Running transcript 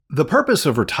The purpose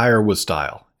of Retire with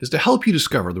Style is to help you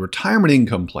discover the retirement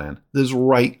income plan that is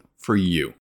right for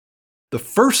you. The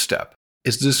first step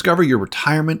is to discover your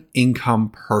retirement income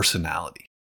personality.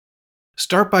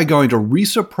 Start by going to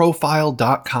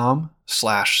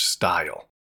risaprofile.com/style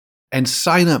and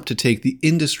sign up to take the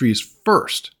industry's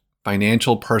first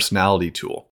financial personality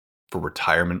tool for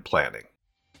retirement planning.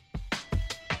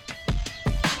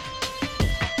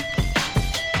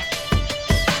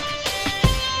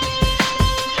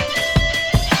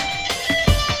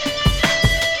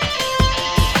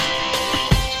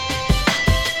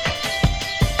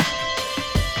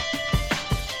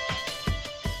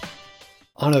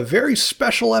 On a very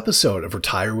special episode of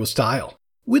Retire with Style,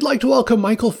 we'd like to welcome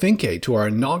Michael Finke to our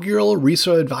inaugural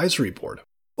RISA Advisory Board.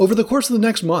 Over the course of the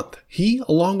next month, he,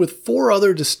 along with 4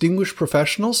 other distinguished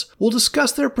professionals, will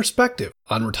discuss their perspective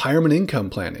on retirement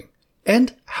income planning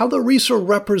and how the RISA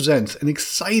represents an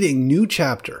exciting new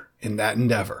chapter in that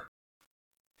endeavor.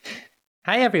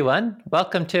 Hi, everyone.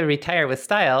 Welcome to Retire with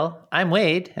Style. I'm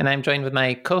Wade, and I'm joined with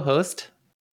my co-host,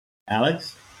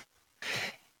 Alex.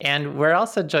 And we're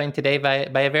also joined today by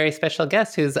a very special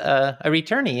guest who's a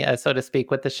returnee, so to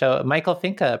speak, with the show, Michael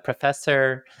Finke,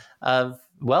 professor of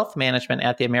wealth management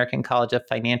at the American College of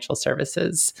Financial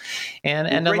Services,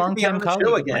 and a longtime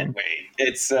colleague again. Wait,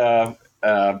 it's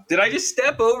did I just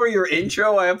step over your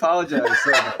intro? I apologize.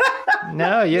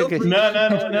 No, you're good. No.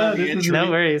 No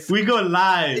worries. We go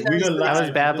live. I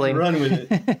was babbling. Just run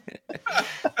with it.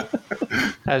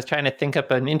 I was trying to think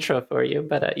up an intro for you,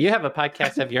 but you have a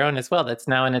podcast of your own as well that's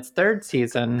now in its 3rd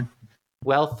season,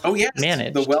 Wealth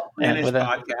Managed. The Wealth Managed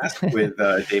podcast with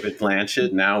David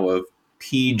Blanchett, now of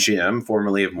PGIM,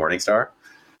 formerly of Morningstar.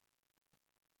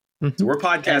 Mm-hmm. So we're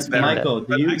podcast veterans. Michael,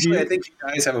 I think you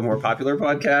guys have a more popular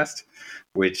podcast,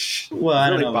 which... Well, I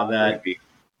don't know about that.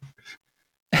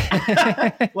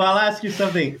 Well, I'll ask you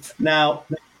something. Now,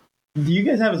 do you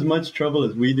guys have as much trouble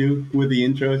as we do with the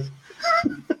intros?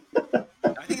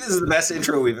 I think this is the best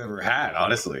intro we've ever had,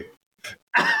 honestly.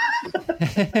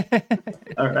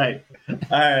 All right.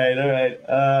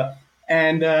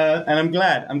 And I'm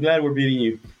glad we're beating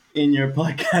you in your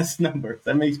podcast numbers.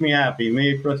 That makes me happy. It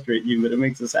may frustrate you, but it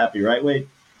makes us happy, right, Wade?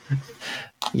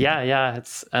 Yeah.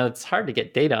 It's hard to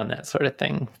get data on that sort of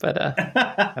thing, but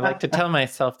I like to tell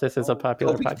myself this is a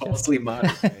popular podcast. Falsely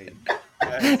modest.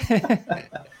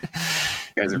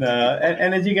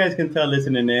 And as you guys can tell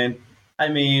listening in, I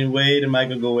mean, Wade and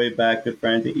Michael go way back, good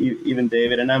friends, even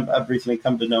David. And I've recently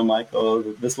come to know Michael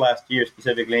this last year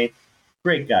specifically.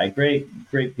 Great guy, great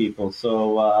people.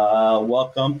 So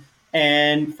welcome.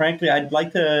 And frankly, I'd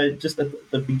like to, just at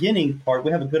the beginning part,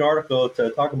 we have a good article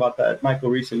to talk about that Michael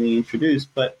recently introduced.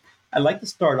 But I'd like to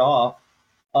start off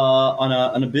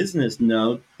on a business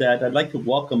note that I'd like to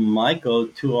welcome Michael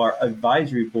to our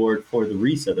advisory board for the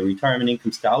RISA, the Retirement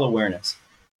Income Style Awareness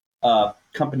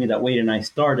company that Wade and I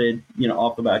started,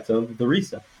 off the backs of the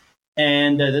RISA.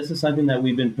 And this is something that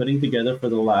we've been putting together for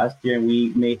the last year. And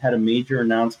we had a major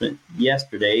announcement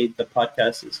yesterday. The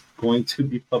podcast is going to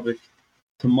be published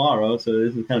tomorrow. So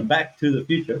this is kind of back to the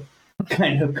future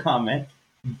kind of comment.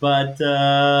 But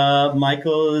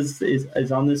Michael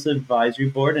is on this advisory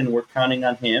board, and we're counting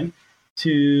on him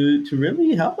to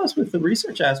really help us with the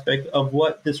research aspect of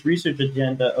what this research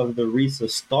agenda of the RISA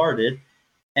started.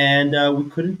 And we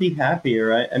couldn't be happier,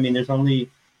 right? I mean, there's only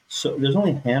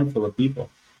a handful of people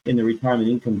in the retirement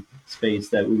income space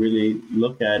that we really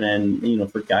look at,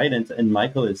 and for guidance. And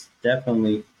Michael is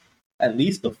definitely at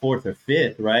least the 4th or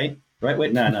 5th, right? Right?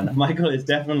 Wait, no. Michael is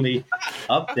definitely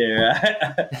up there.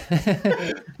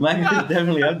 Michael is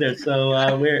definitely up there. So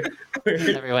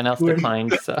everyone else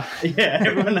declined. So yeah,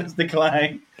 everyone else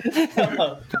declined.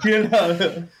 No.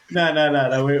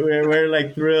 We're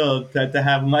like thrilled to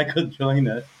have Michael join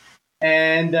us.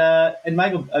 And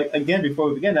Michael, again, before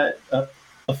we begin, a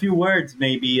few words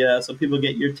maybe so people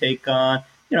get your take on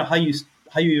how you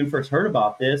even first heard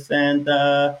about this, and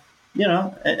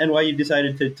and why you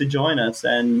decided to join us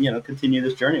and continue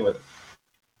this journey with us.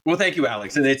 Well, thank you,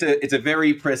 Alex. And it's a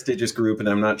very prestigious group, and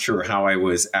I'm not sure how I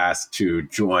was asked to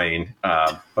join,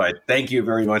 but thank you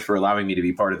very much for allowing me to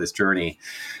be part of this journey.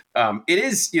 It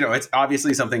is, it's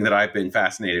obviously something that I've been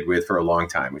fascinated with for a long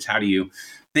time, which how do you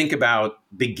think about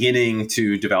beginning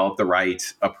to develop the right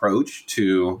approach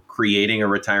to creating a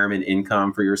retirement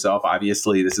income for yourself?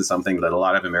 Obviously, this is something that a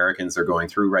lot of Americans are going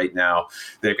through right now.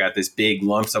 They've got this big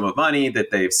lump sum of money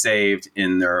that they've saved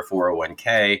in their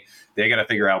 401k. They got to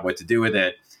figure out what to do with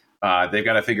it. They've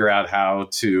got to figure out how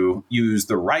to use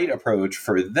the right approach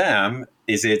for them.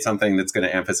 Is it something that's going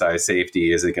to emphasize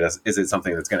safety? Is it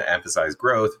something that's going to emphasize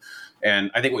growth?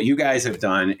 And I think what you guys have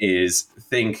done is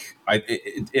think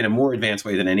in a more advanced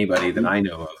way than anybody that I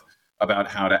know of about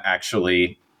how to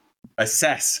actually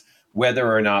assess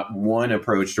whether or not one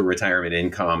approach to retirement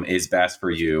income is best for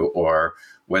you or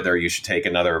whether you should take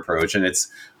another approach. And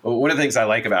it's one of the things I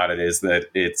like about it is that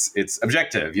it's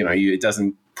objective. It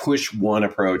doesn't push one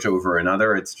approach over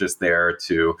another. It's just there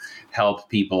to help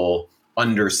people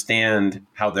understand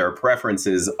how their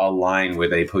preferences align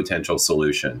with a potential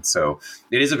solution. So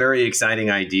it is a very exciting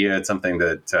idea. It's something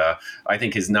that I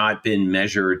think has not been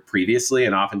measured previously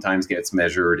and oftentimes gets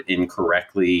measured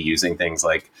incorrectly using things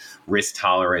like risk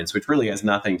tolerance, which really has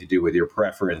nothing to do with your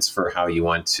preference for how you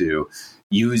want to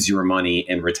use your money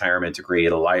in retirement to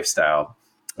create a lifestyle.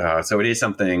 So it is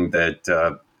something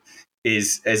that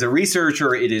as a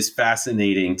researcher, it is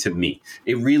fascinating to me.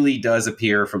 It really does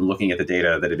appear from looking at the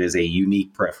data that it is a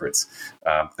unique preference,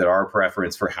 that our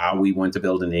preference for how we want to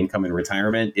build an income in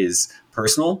retirement is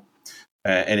personal,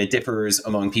 and it differs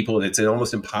among people. And it's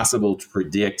almost impossible to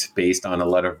predict based on a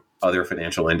lot of other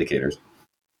financial indicators.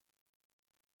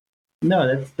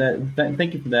 No,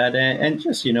 thank you for that. And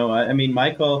just, I mean,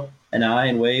 Michael and I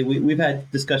and Wei, we've had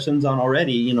discussions on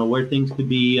already, where things could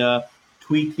be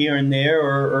tweaked here and there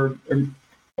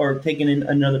or taken in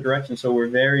another direction. So we're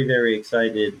very, very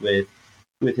excited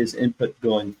with his input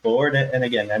going forward. And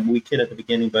again, we kid at the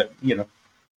beginning, but,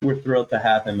 we're thrilled to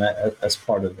have him as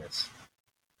part of this.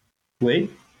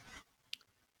 Wade?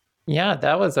 Yeah,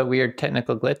 that was a weird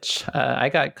technical glitch. I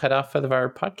got cut off of our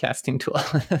podcasting tool,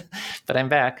 but I'm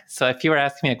back. So if you were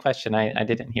asking me a question, I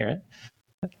didn't hear it.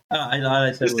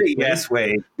 I said just say yes,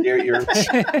 Wade. You're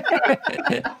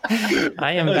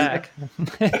I am back.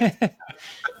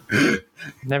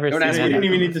 Never seen you didn't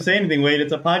even need to say anything, Wade.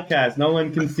 It's a podcast. No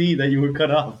one can see that you were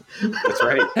cut off. That's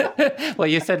right. Well,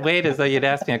 you said Wade as though you'd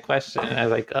asked me a question. And I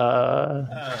was like,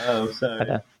 Oh,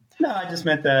 sorry. No, I just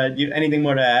meant that anything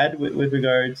more to add with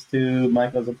regards to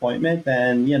Michael's appointment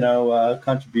and,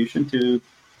 contribution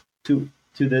to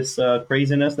this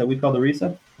craziness that we call the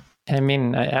RISA? I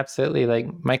mean, absolutely. Like,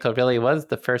 Michael really was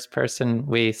the first person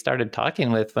we started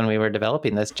talking with when we were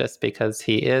developing this, just because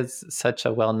he is such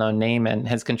a well-known name and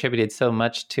has contributed so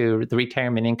much to the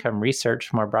retirement income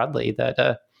research more broadly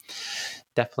that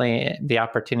definitely the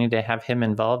opportunity to have him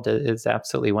involved is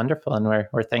absolutely wonderful. And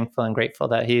we're thankful and grateful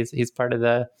that he's part of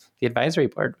the advisory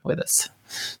board with us.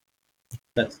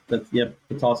 That's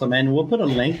awesome. And we'll put a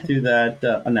link to that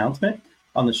announcement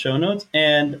on the show notes.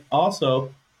 And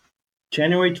also,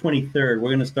 January 23rd, we're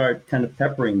going to start kind of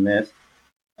peppering this.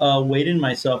 Wade and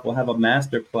myself will have a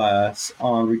masterclass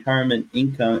on retirement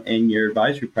income and your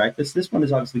advisory practice. This one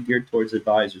is obviously geared towards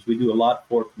advisors. We do a lot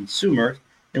for consumers,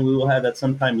 and we will have that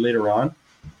sometime later on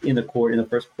in the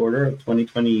first quarter of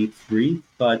 2023.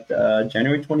 But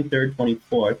January 23rd,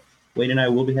 24th, Wade and I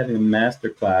will be having a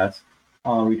masterclass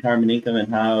on retirement income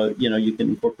and how you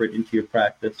can incorporate it into your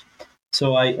practice.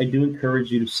 So I do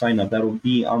encourage you to sign up. That will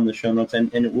be on the show notes,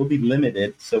 and it will be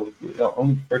limited. So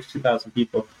only the first 2,000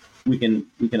 people we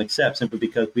can accept, simply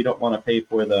because we don't want to pay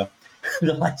for the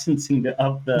licensing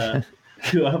of the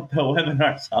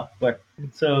webinar software.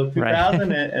 So 2,000,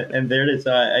 right. and there it is.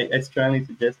 So I strongly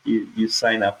suggest you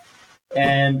sign up.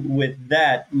 And with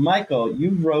that, Michael, you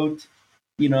wrote,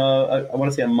 I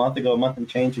want to say a month and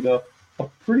change ago, a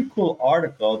pretty cool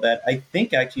article that I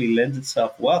think actually lends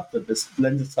itself well to this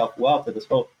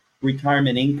whole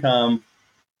retirement income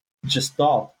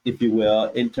gestalt, if you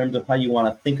will, in terms of how you want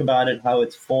to think about it, how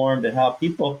it's formed, and how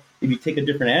people, if you take a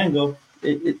different angle,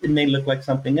 it may look like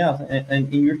something else.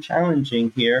 And you're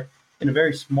challenging here in a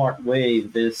very smart way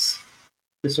this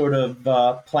sort of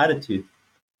platitude.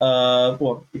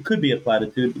 Well, it could be a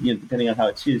platitude, depending on how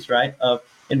it's used, right? Of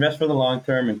invest for the long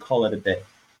term and call it a day.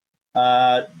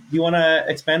 Do you want to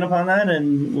expand upon that,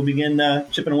 and we'll begin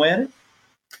chipping away at it?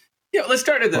 Yeah, let's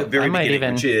start at the very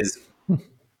beginning, which is...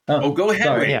 go ahead.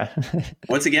 Sorry, yeah.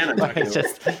 Once again, I'm not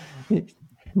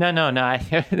No.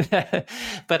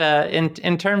 But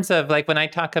in terms of, like, when I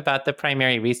talk about the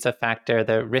primary RISA factor,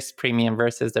 the risk premium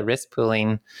versus the risk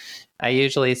pooling, I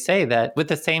usually say that with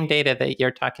the same data that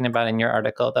you're talking about in your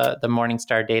article, the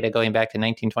Morningstar data going back to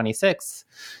 1926,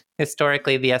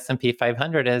 historically, the S&P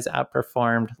 500 has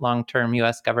outperformed long-term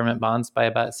U.S. government bonds by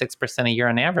about 6% a year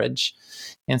on average.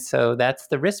 And so that's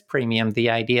the risk premium, the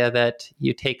idea that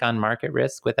you take on market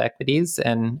risk with equities,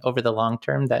 and over the long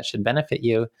term, that should benefit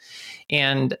you.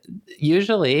 And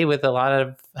usually, with a lot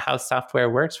of how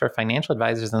software works for financial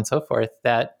advisors and so forth,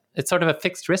 that it's sort of a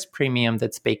fixed risk premium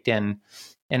that's baked in.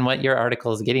 And what your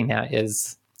article is getting at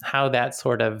is how that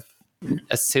sort of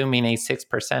assuming a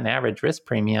 6% average risk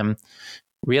premium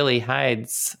really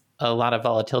hides a lot of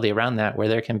volatility around that, where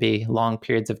there can be long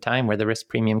periods of time where the risk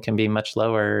premium can be much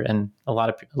lower and a lot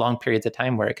of long periods of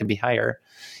time where it can be higher.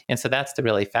 And so that's the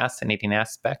really fascinating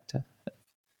aspect,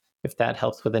 if that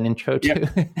helps with an intro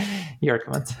to your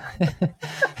comments.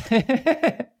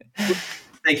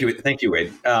 Thank you,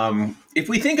 Wade. If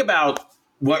we think about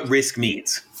what risk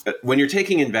means, when you're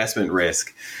taking investment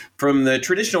risk, from the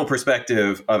traditional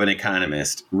perspective of an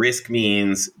economist, risk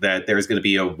means that there's going to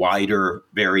be a wider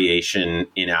variation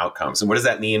in outcomes. And what does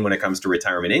that mean when it comes to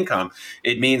retirement income?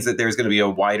 It means that there's going to be a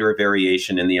wider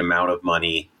variation in the amount of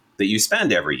money that you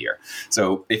spend every year.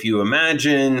 So if you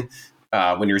imagine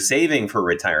when you're saving for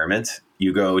retirement,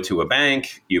 you go to a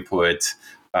bank, you put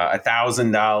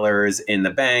 $1,000 in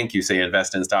the bank, you say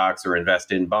invest in stocks or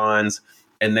invest in bonds,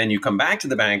 and then you come back to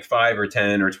the bank 5 or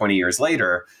 10 or 20 years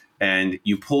later, and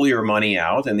you pull your money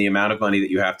out, and the amount of money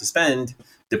that you have to spend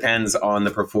depends on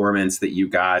the performance that you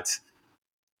got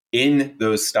in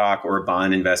those stock or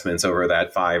bond investments over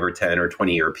that 5 or 10 or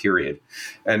 20-year period.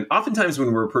 And oftentimes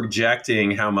when we're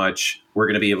projecting how much we're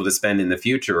going to be able to spend in the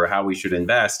future or how we should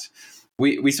invest,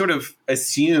 we sort of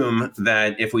assume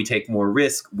that if we take more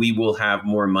risk, we will have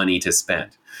more money to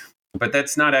spend. But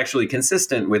that's not actually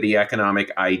consistent with the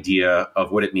economic idea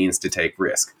of what it means to take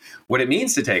risk. What it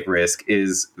means to take risk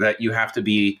is that you have to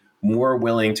be more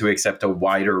willing to accept a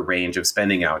wider range of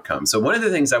spending outcomes. So one of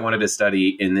the things I wanted to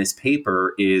study in this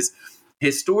paper is,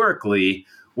 historically,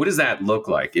 what does that look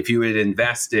like? If you had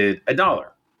invested $1,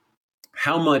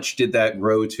 how much did that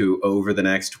grow to over the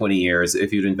next 20 years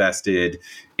if you'd invested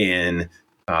in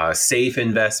safe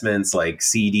investments like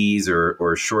CDs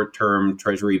or short-term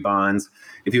treasury bonds,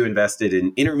 if you invested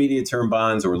in intermediate-term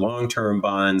bonds or long-term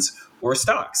bonds or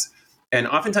stocks? And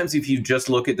oftentimes, if you just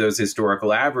look at those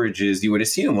historical averages, you would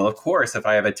assume, well, of course, if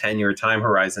I have a 10-year time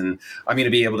horizon, I'm going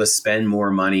to be able to spend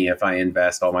more money if I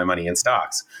invest all my money in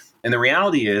stocks. And the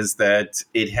reality is that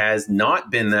it has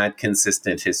not been that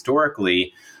consistent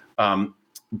historically.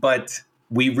 But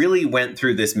we really went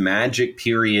through this magic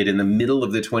period in the middle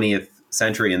of the 20th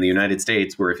century in the United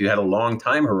States, where if you had a long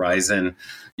time horizon,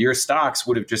 your stocks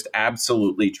would have just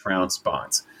absolutely trounced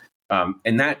bonds.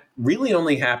 And that really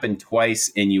only happened twice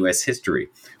in U.S. history.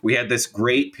 We had this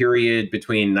great period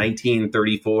between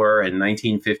 1934 and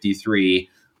 1953,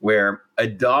 where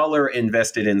 $1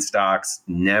 invested in stocks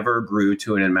never grew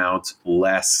to an amount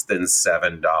less than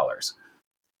 $7.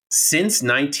 Since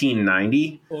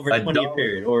 1990, over a 20-year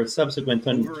period or subsequent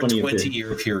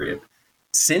 20-year period.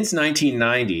 Since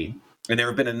 1990, and there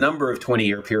have been a number of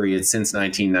 20-year periods since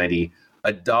 1990,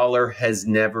 $1 has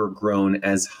never grown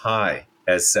as high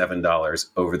as $7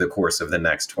 over the course of the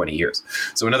next 20 years.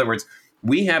 So in other words,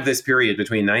 we have this period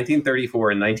between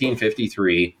 1934 and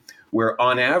 1953 where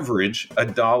on average,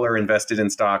 $1 invested in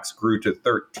stocks grew to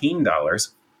 $13,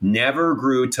 never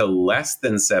grew to less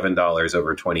than $7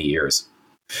 over 20 years.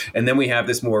 And then we have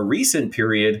this more recent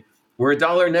period where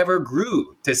 $1 never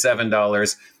grew to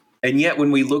 $7. And yet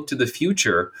when we look to the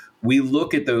future, we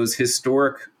look at those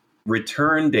historic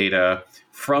return data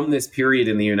from this period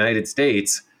in the United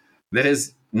States that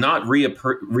has not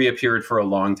reappeared for a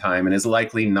long time and is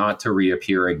likely not to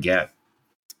reappear again.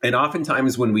 And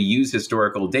oftentimes when we use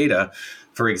historical data,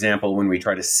 for example, when we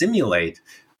try to simulate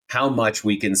how much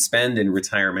we can spend in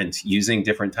retirement using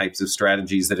different types of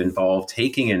strategies that involve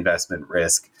taking investment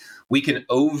risk, we can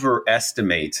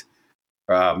overestimate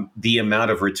the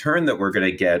amount of return that we're going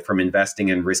to get from investing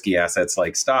in risky assets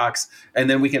like stocks. And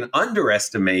then we can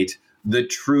underestimate the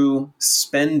true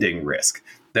spending risk,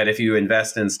 that if you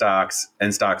invest in stocks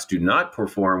and stocks do not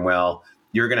perform well,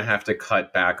 you're going to have to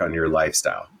cut back on your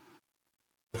lifestyle.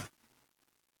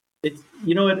 It's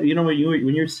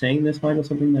when you're saying this, Michael,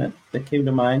 something that came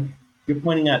to mind. You're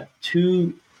pointing out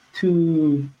two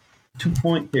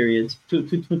time periods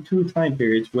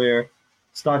where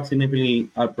stocks significantly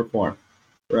outperform,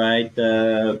 right?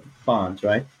 Bonds,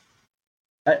 right?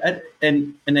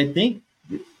 And I think,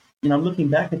 I'm looking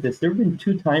back at this. There have been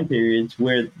two time periods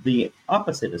where the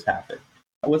opposite has happened.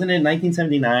 Wasn't it in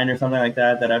 1979 or something like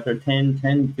that, that after 10,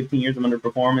 15 years of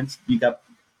underperformance, you got,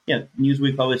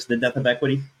 Newsweek published The Death of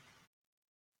Equity?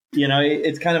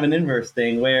 It's kind of an inverse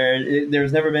thing where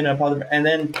there's never been a positive. And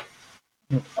then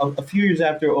a few years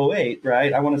after 2008,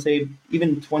 right? I want to say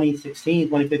even 2016,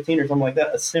 2015 or something like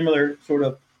that, a similar sort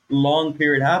of long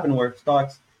period happened where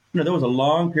stocks, there was a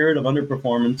long period of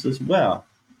underperformance as well.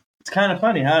 It's kind of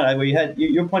funny, huh? Where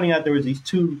you're pointing out there was these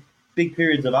two big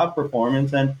periods of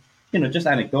outperformance, and just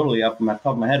anecdotally off the top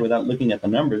of my head, without looking at the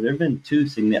numbers, there have been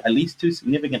at least two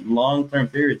significant long-term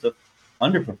periods of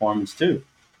underperformance too.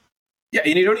 Yeah,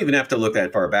 and you don't even have to look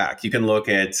that far back. You can look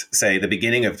at, say, the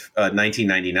beginning of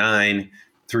 1999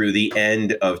 through the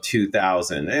end of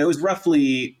 2000. And it was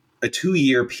roughly a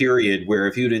 2-year period where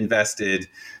if you'd invested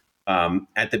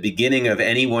at the beginning of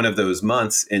any one of those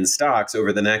months in stocks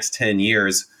over the next 10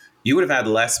 years, you would have had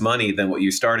less money than what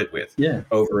you started with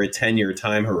over a 10-year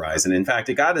time horizon. In fact,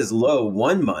 it got as low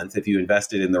one month, if you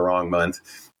invested in the wrong month,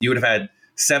 you would have had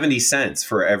 70 cents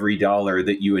for every dollar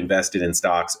that you invested in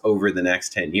stocks over the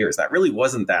next 10 years. That really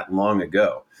wasn't that long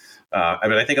ago.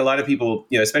 I think a lot of people,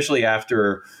 especially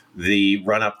after the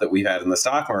run up that we've had in the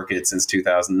stock market since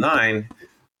 2009,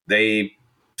 they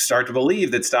start to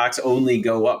believe that stocks only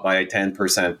go up by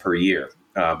 10% per year.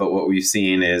 But what we've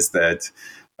seen is that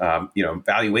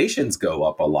valuations go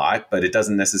up a lot, but it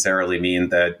doesn't necessarily mean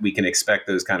that we can expect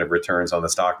those kind of returns on the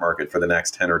stock market for the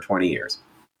next 10 or 20 years.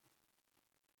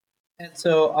 And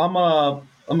so I'm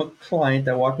a client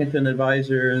that walked into an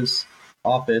advisor's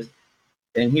office,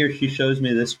 and he or she shows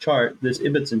me this chart, this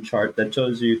Ibbotson chart that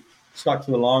shows you stocks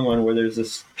in the long run, where there's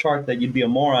this chart that you'd be a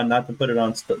moron not to put it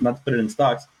in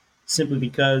stocks, simply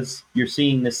because you're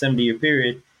seeing this 70-year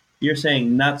period. You're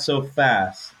saying not so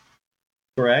fast,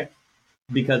 correct?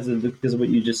 Because of what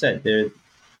you just said there.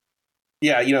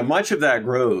 Yeah, much of that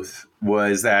growth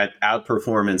was that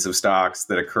outperformance of stocks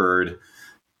that occurred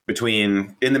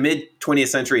in the mid 20th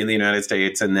century in the United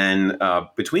States, and then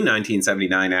between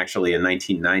 1979 actually and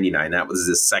 1999. That was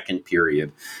the second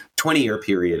period, 20-year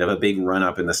period of a big run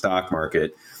up in the stock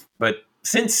market. But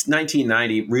since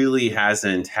 1990, really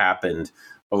hasn't happened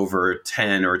over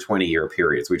 10 or 20-year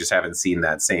periods. We just haven't seen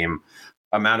that same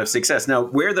amount of success. Now,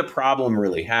 where the problem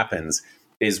really happens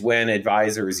is when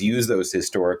advisors use those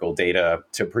historical data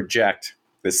to project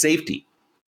the safety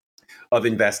of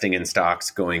investing in stocks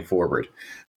going forward,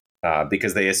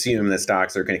 because they assume that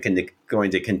stocks are going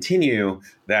to continue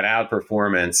that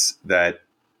outperformance that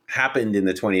happened in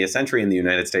the 20th century in the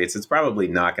United States. It's probably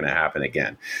not going to happen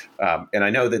again. And I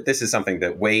know that this is something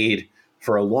that Wade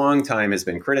for a long time has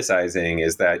been criticizing,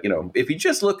 is that, if you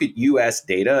just look at US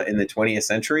data in the 20th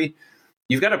century,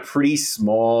 you've got a pretty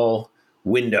small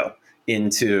window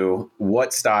into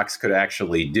what stocks could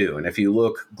actually do. And if you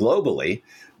look globally,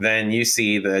 then you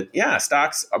see that,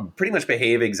 stocks pretty much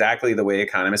behave exactly the way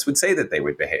economists would say that they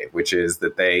would behave, which is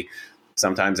that they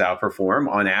sometimes outperform.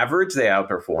 On average, they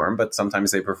outperform, but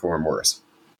sometimes they perform worse.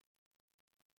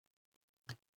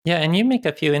 Yeah, and you make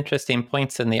a few interesting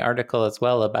points in the article as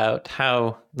well about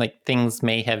how things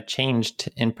may have changed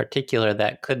in particular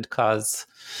that could cause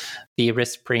the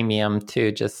risk premium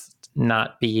to just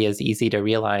not be as easy to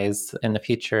realize in the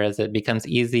future as it becomes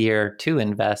easier to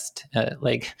invest.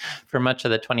 For much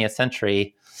of the 20th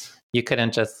century, you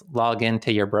couldn't just log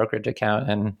into your brokerage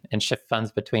account and shift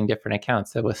funds between different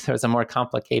accounts. There was a more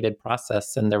complicated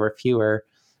process, and there were fewer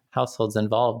households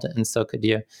involved. And so could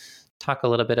you talk a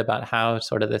little bit about how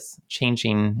sort of this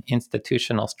changing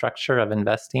institutional structure of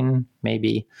investing may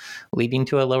be leading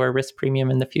to a lower risk premium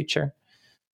in the future?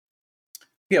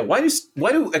 Yeah, why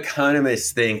do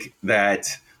economists think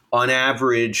that on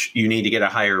average you need to get a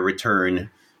higher return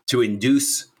to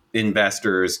induce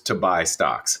investors to buy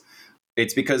stocks?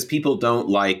 It's because people don't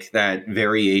like that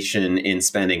variation in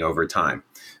spending over time.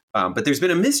 But there's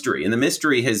been a mystery, and the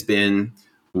mystery has been,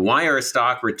 why are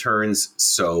stock returns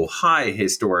so high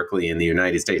historically in the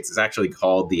United States? It's actually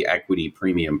called the equity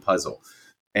premium puzzle.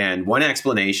 And one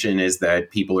explanation is that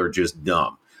people are just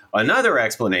dumb. Another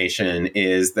explanation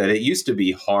is that it used to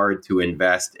be hard to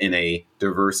invest in a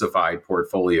diversified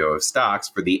portfolio of stocks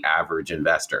for the average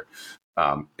investor.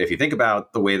 If you think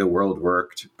about the way the world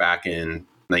worked back in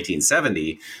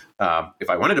 1970, if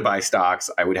I wanted to buy stocks,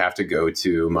 I would have to go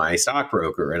to my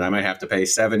stockbroker, and I might have to pay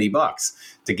 $70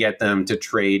 to get them to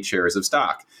trade shares of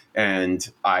stock. And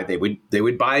they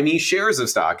would buy me shares of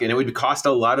stock, and it would cost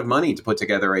a lot of money to put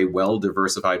together a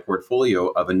well-diversified portfolio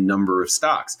of a number of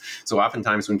stocks. So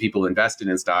oftentimes when people invested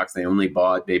in stocks, they only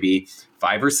bought maybe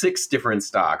 5 or 6 different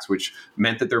stocks, which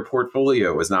meant that their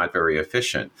portfolio was not very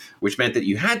efficient, which meant that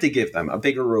you had to give them a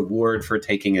bigger reward for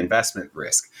taking investment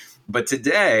risk. But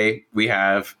today we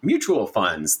have mutual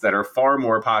funds that are far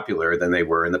more popular than they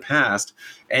were in the past.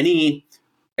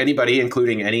 Anybody,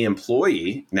 including any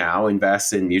employee, now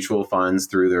invests in mutual funds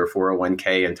through their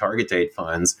 401k and target date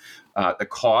funds. The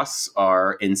costs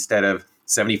are, instead of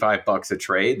 $75 a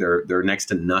trade, they're next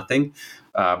to nothing.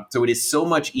 So it is so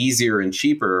much easier and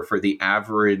cheaper for the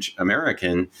average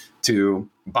American to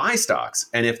buy stocks.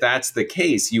 And if that's the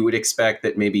case, you would expect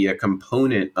that maybe a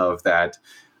component of that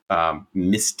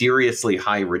mysteriously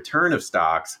high return of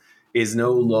stocks is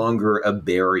no longer a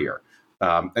barrier.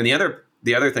 And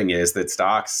the other thing is that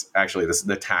stocks, actually,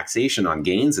 the taxation on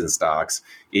gains in stocks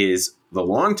is, the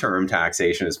long-term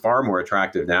taxation is far more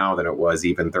attractive now than it was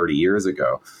even 30 years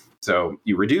ago. So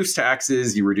you reduce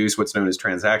taxes, you reduce what's known as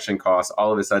transaction costs.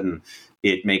 All of a sudden,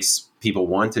 it makes people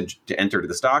want to enter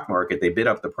the stock market. They bid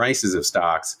up the prices of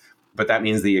stocks, but that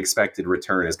means the expected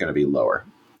return is going to be lower.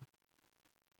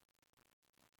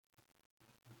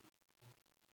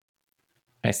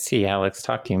 I see Alex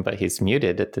talking, but he's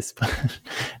muted at this point.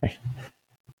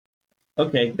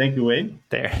 Okay, thank you, Wade.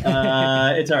 There.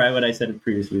 It's all right. What I said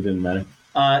previously didn't matter.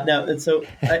 Now, so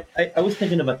I was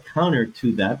thinking of a counter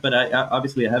to that, but I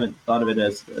obviously I haven't thought of it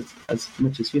as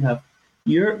much as you have.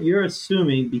 You're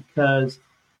assuming because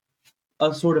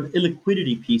a sort of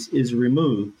illiquidity piece is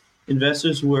removed,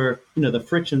 investors were, the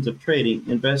frictions of trading,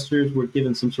 investors were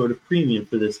given some sort of premium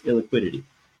for this illiquidity.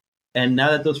 And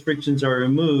now that those frictions are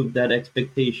removed, that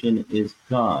expectation is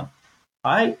gone.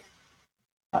 I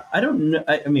don't know.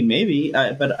 I mean, maybe,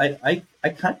 but I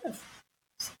kind of,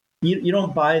 you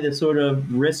don't buy the sort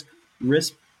of risk.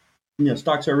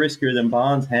 Stocks are riskier than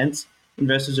bonds. Hence,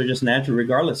 investors are just natural,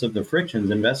 regardless of the frictions.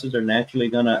 Investors are naturally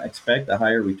going to expect a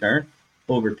higher return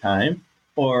over time,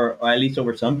 or at least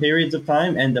over some periods of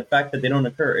time. And the fact that they don't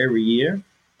occur every year,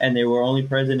 and they were only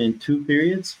present in 2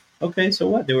 periods. Okay, so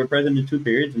what? They were present in 2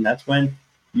 periods, and that's when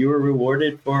you were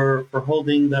rewarded for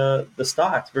holding the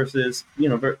stocks versus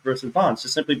bonds,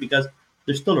 just simply because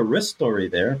there's still a risk story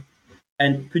there.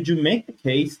 And could you make the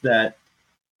case that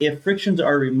if frictions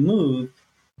are removed,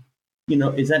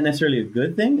 is that necessarily a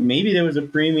good thing? Maybe there was a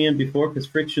premium before because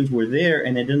frictions were there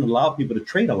and it didn't allow people to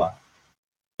trade a lot.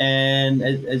 And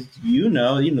as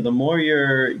the more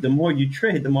you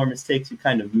trade, the more mistakes you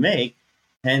kind of make.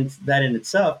 Hence, that in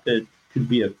itself could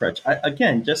be a crutch.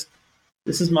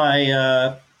 This is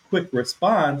my quick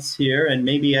response here, and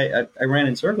maybe I ran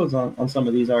in circles on some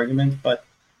of these arguments, but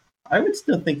I would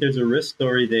still think there's a risk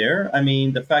story there. I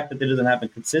mean, the fact that it doesn't happen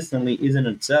consistently is in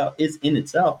itself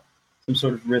some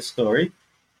sort of risk story.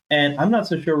 And I'm not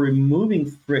so sure removing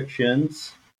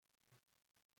frictions,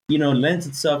 lends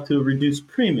itself to a reduced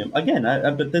premium. Again,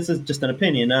 but this is just an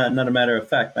opinion, not a matter of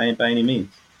fact by any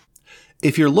means.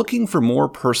 If you're looking for more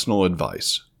personal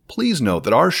advice, please note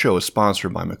that our show is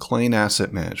sponsored by McLean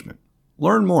Asset Management.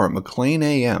 Learn more at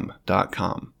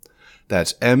McLeanAM.com.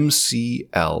 That's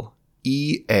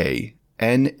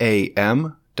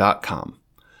McLeanAM.com.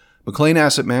 McLean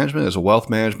Asset Management is a wealth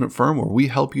management firm where we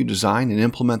help you design and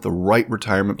implement the right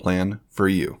retirement plan for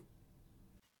you.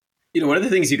 One of the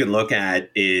things you can look at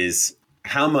is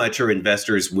how much are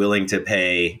investors willing to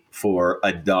pay for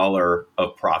 $1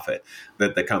 of profit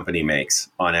that the company makes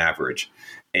on average.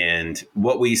 And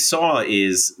what we saw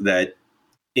is that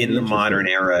in the modern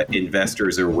era,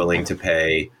 investors are willing to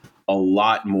pay a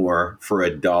lot more for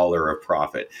 $1 of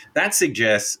profit. That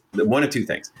suggests that one of two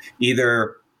things.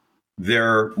 Either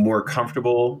they're more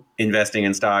comfortable investing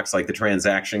in stocks, like the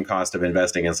transaction cost of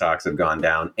investing in stocks have gone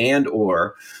down, and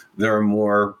or they're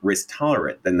more risk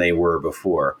tolerant than they were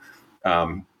before.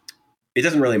 It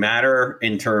doesn't really matter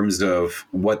in terms of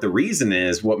what the reason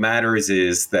is. What matters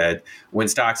is that when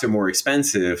stocks are more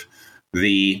expensive,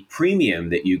 the premium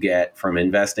that you get from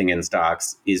investing in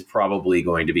stocks is probably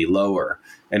going to be lower.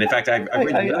 And in fact, I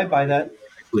buy that.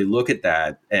 Actually look at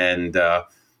that, and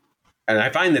I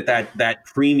find that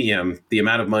premium, the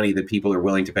amount of money that people are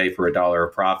willing to pay for $1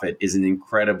 of profit, is an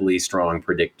incredibly strong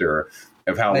predictor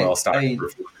of how well stocks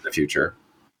perform in the future.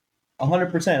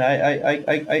 100%.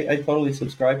 I totally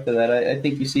subscribe to that. I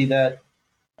think you see that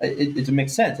it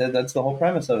makes sense. That's the whole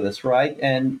premise of this, right?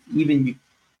 And even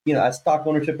as stock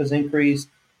ownership has increased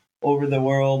over the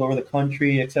world, over the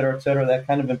country, et cetera, that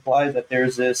kind of implies that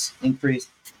there's this increased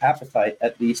appetite,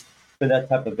 at least, for that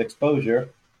type of exposure.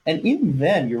 And even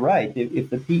then, you're right.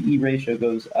 If the PE ratio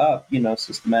goes up,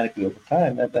 systematically over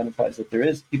time, that implies that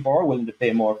people are willing to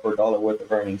pay more for $1 worth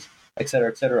of earnings, et cetera,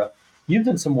 et cetera. You've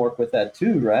done some work with that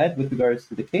too, right? With regards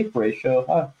to the CAPE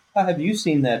ratio, how have you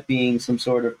seen that being some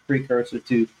sort of precursor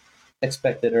to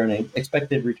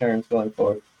expected returns going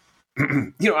forward?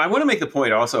 I want to make the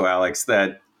point also, Alex,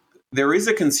 that there is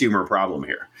a consumer problem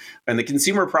here. And the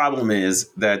consumer problem is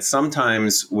that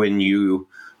sometimes when you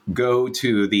go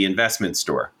to the investment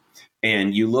store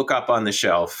and you look up on the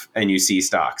shelf and you see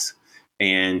stocks,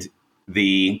 and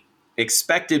the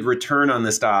expected return on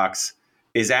the stocks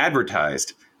is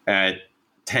advertised at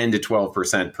 10 to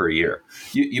 12% per year.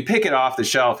 You pick it off the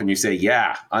shelf and you say,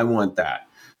 yeah, I want that.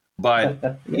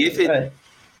 But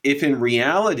if in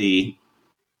reality,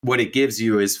 what it gives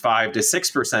you is 5 to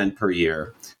 6% per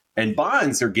year, and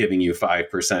bonds are giving you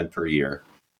 5% per year,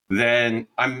 then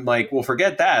I'm like, well,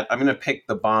 forget that. I'm going to pick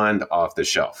the bond off the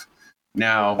shelf.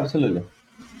 Now, absolutely.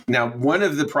 Now, one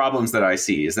of the problems that I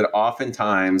see is that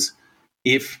oftentimes,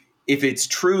 if if it's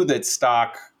true that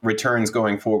stock returns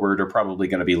going forward are probably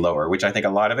going to be lower, which I think a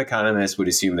lot of economists would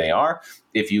assume they are.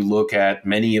 If you look at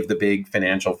many of the big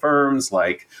financial firms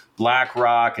like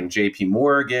BlackRock and JP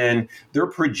Morgan, their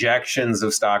projections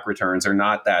of stock returns are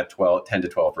not that 10 to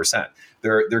 12%.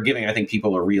 They're giving, I think,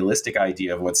 people a realistic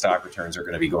idea of what stock returns are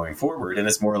going to be going forward, and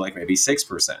it's more like maybe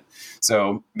 6%.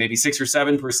 So maybe 6 or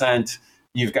 7%.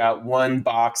 You've got one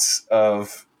box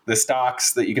of the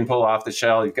stocks that you can pull off the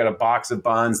shelf. You've got a box of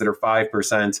bonds that are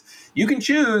 5%. You can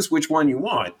choose which one you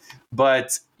want,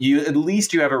 but at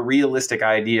least you have a realistic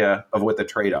idea of what the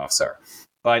trade-offs are.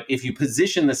 But if you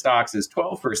position the stocks as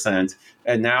 12%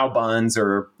 and now bonds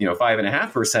are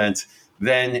 5.5%,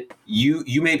 then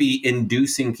you may be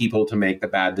inducing people to make a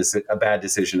bad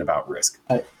decision about risk.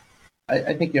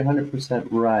 I think you're 100%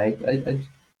 right.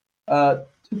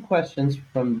 Two questions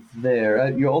from there.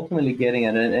 You're ultimately getting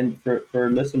at it, and for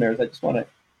listeners, I just want to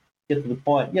get to the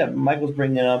point. Yeah, Michael's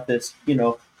bringing up this,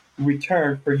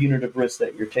 return per unit of risk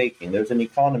that you're taking. There's an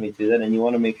economy to that, and you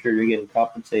want to make sure you're getting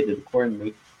compensated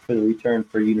accordingly for the return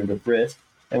per unit of risk.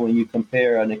 And when you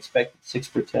compare an expected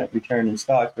 6% return in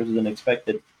stocks versus an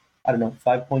expected,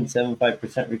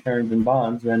 5.75% returns in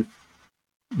bonds, then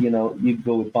you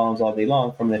go with bonds all day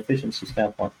long from an efficiency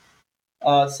standpoint.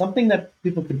 Something that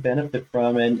people could benefit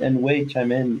from, and Wade,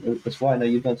 chime in as well. I know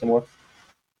you've done some work.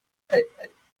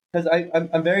 Because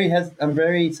I'm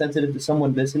very sensitive to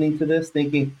someone listening to this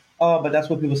thinking, oh, but that's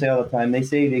what people say all the time. They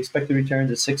say the expected return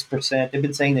is 6%. They've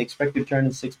been saying the expected return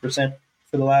is 6%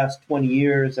 for the last 20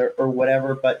 years or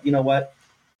whatever. But you know what?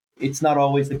 It's not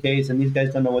always the case, and these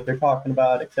guys don't know what they're talking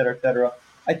about, et cetera, et cetera.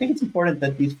 I think it's important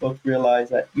that these folks realize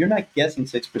that you're not guessing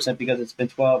 6% because it's been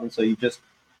 12, and so you just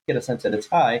get a sense that it's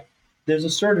high. There's a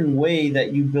certain way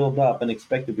that you build up an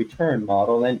expected return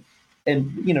model, and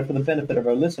for the benefit of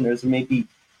our listeners, it may be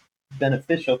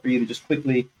beneficial for you to just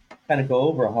quickly kind of go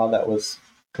over how that was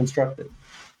constructed.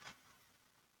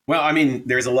 Well, I mean,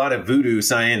 there's a lot of voodoo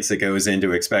science that goes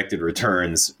into expected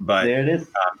returns, but there it is.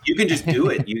 You can just do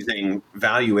it using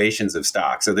valuations of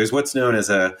stock. So there's what's known as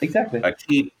a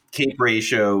CAPE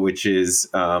ratio, which is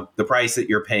the price that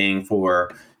you're paying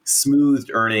for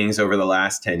smoothed earnings over the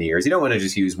last 10 years. You don't want to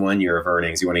just use 1 year of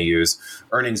earnings. You want to use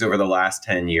earnings over the last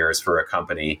 10 years for a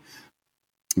company,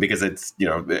 because it's,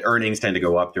 earnings tend to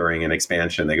go up during an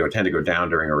expansion. They tend to go down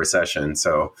during a recession.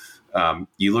 So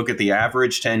you look at the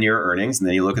average 10-year earnings, and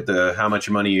then you look at how much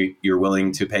money you're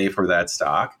willing to pay for that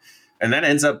stock. And that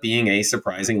ends up being a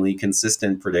surprisingly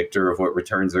consistent predictor of what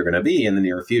returns are going to be in the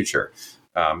near future,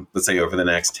 let's say over the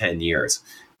next 10 years.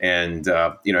 And,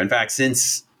 in fact,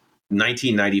 since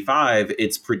 1995,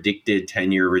 it's predicted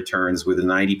 10-year returns with a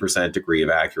 90% degree of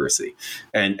accuracy.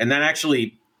 And that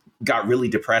actually got really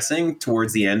depressing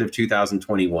towards the end of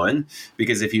 2021,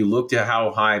 because if you looked at how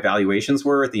high valuations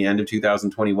were at the end of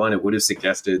 2021, it would have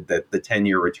suggested that the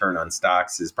 10-year return on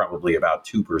stocks is probably about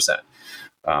 2%.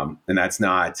 And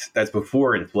that's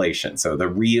before inflation. So the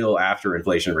real after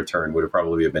inflation return would have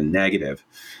probably been negative.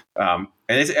 And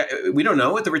we don't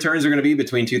know what the returns are going to be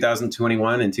between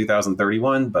 2021 and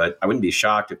 2031, but I wouldn't be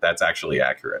shocked if that's actually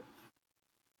accurate.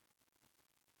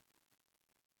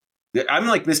 I'm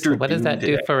like Mr. What does that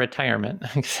do for retirement?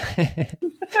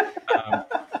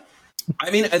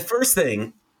 At first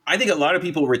thing, I think a lot of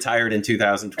people retired in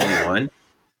 2021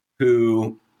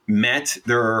 who met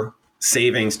their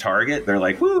savings target. They're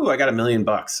like, woo, I got $1 million.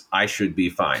 I should be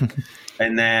fine.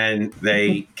 And then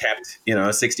they kept,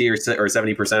 60 or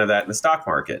 70% of that in the stock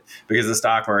market because the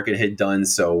stock market had done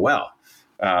so well.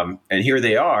 And here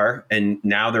they are, and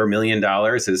now their $1 million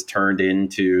has turned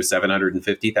into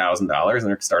 $750,000, and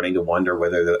they're starting to wonder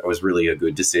whether that was really a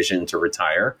good decision to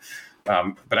retire.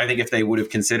 But I think if they would have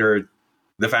considered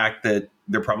the fact that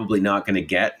they're probably not going to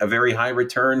get a very high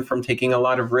return from taking a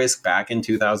lot of risk back in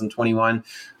 2021,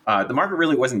 the market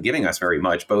really wasn't giving us very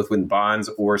much, both with bonds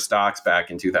or stocks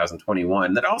back in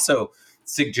 2021. That also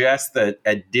suggests that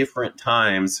at different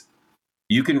times,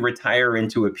 you can retire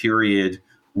into a period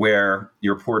where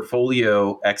your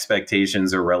portfolio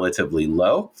expectations are relatively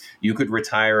low. You could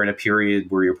retire in a period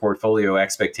where your portfolio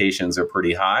expectations are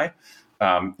pretty high.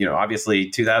 Obviously,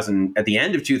 at the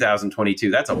end of 2022,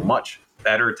 that's a much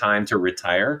better time to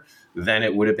retire than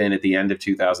it would have been at the end of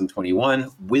 2021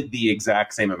 with the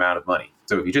exact same amount of money.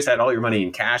 So if you just had all your money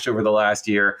in cash over the last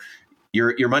year,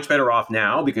 you're much better off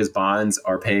now because bonds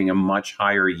are paying a much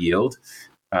higher yield.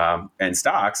 And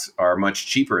stocks are much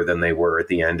cheaper than they were at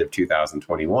the end of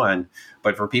 2021.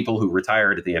 But for people who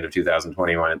retired at the end of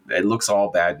 2021, it looks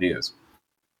all bad news.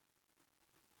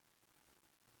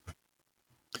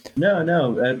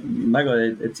 No,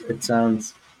 Michael, it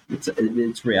sounds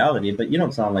it's reality. But you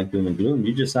don't sound like doom and gloom.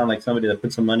 You just sound like somebody that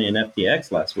put some money in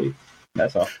FTX last week.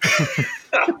 That's all.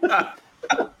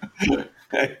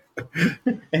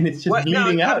 And it's just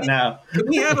bleeding out now. Can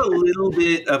we have a little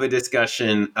bit of a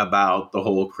discussion about the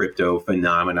whole crypto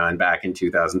phenomenon back in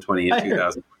 2020 and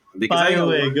 2021? By the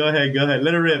way, go ahead.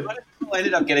 Let it rip. People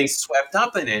ended up getting swept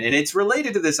up in it. And it's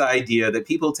related to this idea that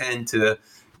people tend to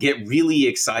get really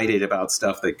excited about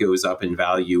stuff that goes up in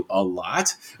value a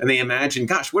lot. And they imagine,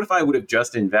 gosh, what if I would have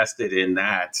just invested in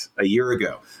that a year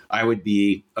ago? I would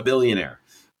be a billionaire.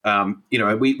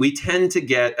 We tend to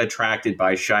get attracted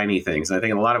by shiny things. And I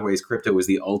think in a lot of ways, crypto was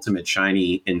the ultimate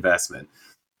shiny investment.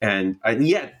 And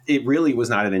yet it really was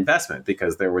not an investment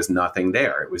because there was nothing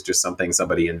there. It was just something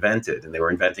somebody invented, and they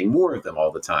were inventing more of them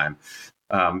all the time.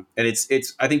 And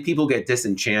it's I think people get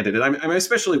disenchanted. And I'm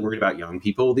especially worried about young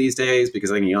people these days,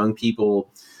 because I think young people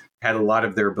had a lot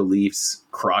of their beliefs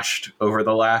crushed over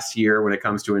the last year when it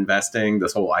comes to investing.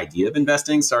 This whole idea of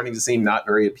investing starting to seem not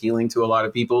very appealing to a lot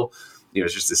of people.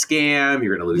 It's just a scam.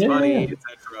 You're going to lose money,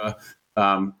 etc.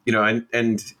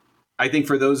 And I think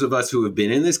for those of us who have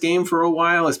been in this game for a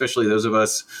while, especially those of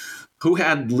us who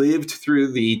had lived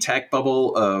through the tech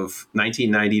bubble of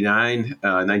 1999,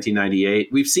 1998,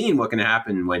 we've seen what can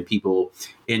happen when people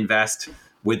invest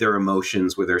with their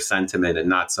emotions, with their sentiment, and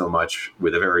not so much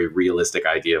with a very realistic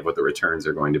idea of what the returns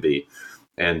are going to be.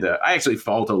 And I actually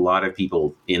fault a lot of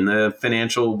people in the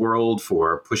financial world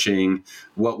for pushing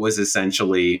what was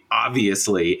essentially,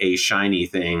 obviously, a shiny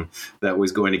thing that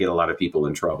was going to get a lot of people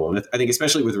in trouble. And I think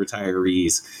especially with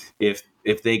retirees,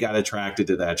 if they got attracted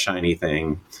to that shiny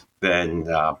thing, then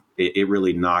it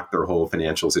really knocked their whole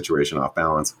financial situation off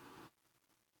balance.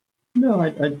 No,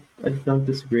 I don't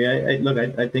disagree.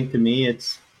 I think to me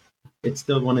it's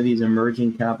still one of these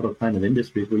emerging capital kind of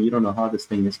industries where you don't know how this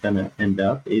thing is going to end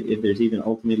up. If there's even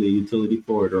ultimately a utility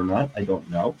for it or not, I don't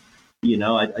know.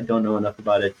 I don't know enough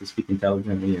about it to speak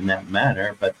intelligently in that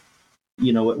manner. But,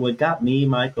 what got me,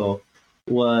 Michael,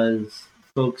 was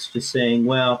folks just saying,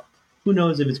 well, who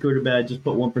knows if it's good or bad, just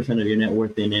put 1% of your net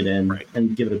worth in it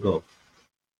and give it a go.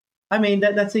 I mean,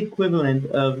 that's the equivalent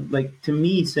of, like, to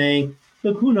me saying,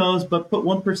 look, who knows, but put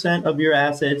 1% of your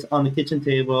assets on the kitchen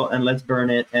table and let's burn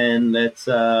it and let's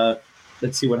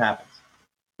see what happens.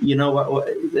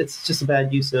 It's just a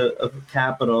bad use of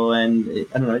capital, and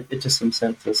I don't know, it's just some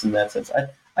senseless in that sense.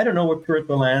 I don't know where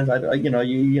crypto lands.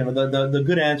 The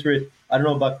good answer is I don't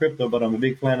know about crypto, but I'm a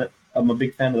big fan of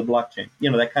the blockchain.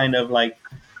 That kind of like,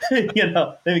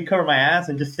 let me cover my ass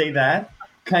and just say that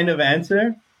kind of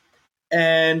answer.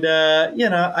 And, I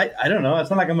don't know. It's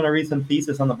not like I'm going to read some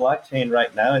thesis on the blockchain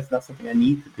right now. It's not something I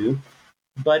need to do.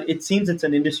 But it seems it's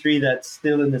an industry that's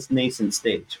still in this nascent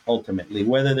stage, ultimately.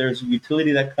 Whether there's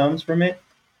utility that comes from it,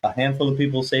 a handful of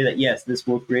people say that, yes, this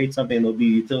will create something and there'll be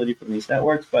utility from these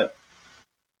networks. But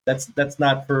that's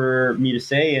not for me to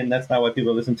say, and that's not why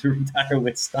people listen to Retire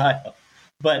with Style.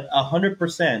 But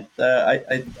 100%,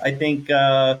 I think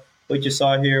what you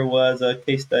saw here was a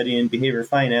case study in behavior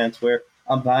finance where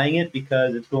I'm buying it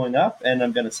because it's going up, and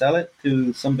I'm going to sell it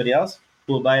to somebody else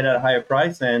who will buy it at a higher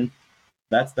price, and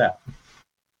that's that.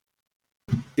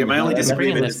 Yeah, my only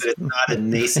disagreement is that it's not a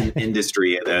nascent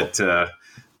industry, that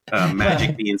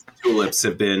magic beans and tulips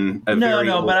have been a very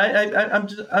old... but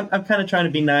I'm kind of trying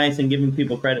to be nice and giving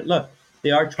people credit. Look,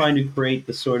 they are trying to create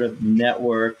the sort of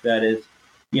network that is,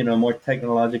 more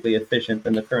technologically efficient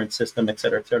than the current system, et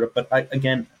cetera, et cetera. But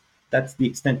again, that's the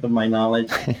extent of my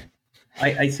knowledge.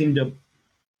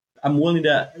 I'm willing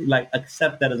to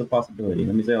accept that as a possibility.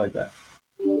 Let me say it like that.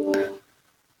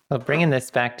 Well, bringing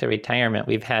this back to retirement,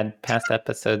 we've had past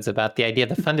episodes about the idea of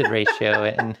the funded ratio,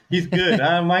 and he's good,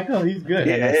 Michael. He's good.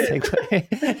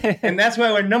 Yeah. And that's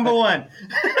why we're number one.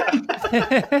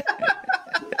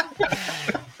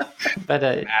 But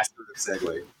master of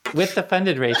segue. With the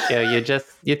funded ratio,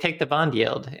 you take the bond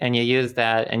yield and you use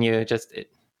that, and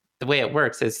the way it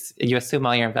works is you assume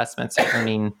all your investments are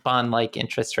earning bond-like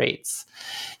interest rates.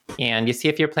 And you see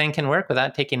if your plan can work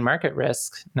without taking market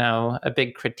risk. Now, a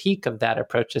big critique of that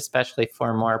approach, especially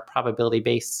for more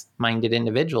probability-based minded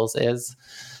individuals, is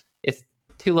it's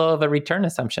too low of a return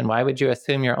assumption. Why would you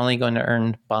assume you're only going to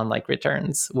earn bond-like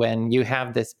returns when you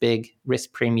have this big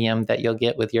risk premium that you'll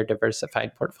get with your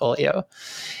diversified portfolio?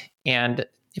 And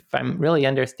if I'm really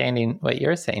understanding what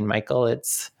you're saying, Michael,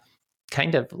 it's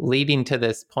kind of leading to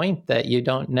this point that you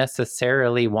don't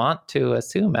necessarily want to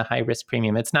assume a high risk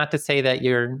premium. It's not to say that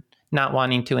you're not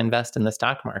wanting to invest in the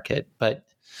stock market, but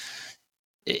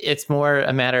it's more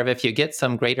a matter of if you get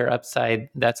some greater upside,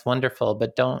 that's wonderful,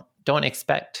 but don't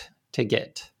expect to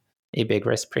get a big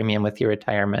risk premium with your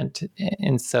retirement.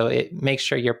 And so it makes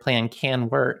sure your plan can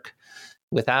work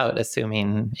without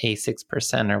assuming a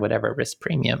 6% or whatever risk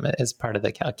premium as part of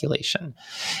the calculation.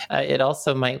 It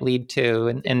also might lead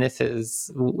to, and this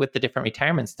is with the different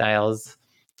retirement styles,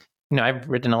 I've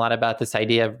written a lot about this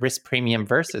idea of risk premium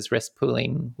versus risk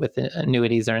pooling with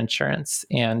annuities or insurance.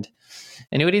 And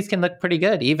annuities can look pretty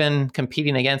good, even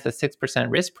competing against a 6%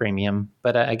 risk premium.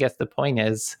 But I guess the point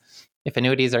is, if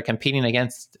annuities are competing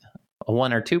against a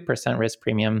 1 or 2% risk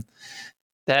premium,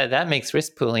 that makes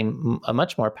risk pooling a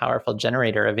much more powerful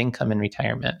generator of income in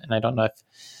retirement. And I don't know if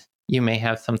you may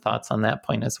have some thoughts on that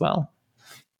point as well.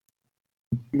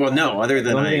 Well, no, other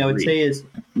than the only thing I would say is,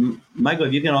 Michael,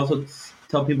 if you can also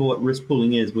tell people what risk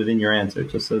pooling is within your answer,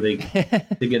 just so they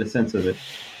get a sense of it.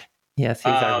 Yes,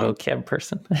 he's our vocab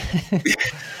person.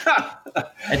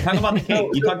 And talk about the cake.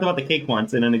 You talked about the cake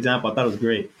once in an example. I thought it was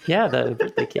great. Yeah,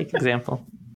 the cake example.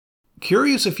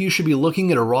 Curious if you should be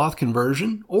looking at a Roth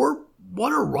conversion, or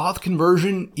what a Roth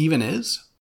conversion even is?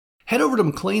 Head over to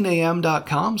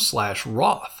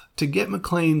McLeanAM.com/Roth to get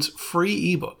McLean's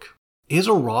free ebook, Is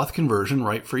a Roth Conversion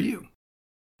Right for You?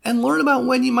 And learn about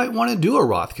when you might want to do a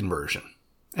Roth conversion,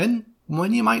 and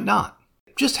when you might not.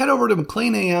 Just head over to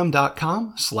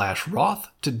McLeanAM.com/Roth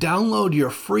to download your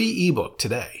free ebook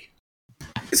today.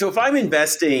 So if I'm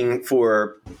investing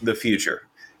for the future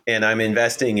and I'm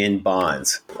investing in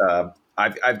bonds,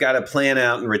 I've got to plan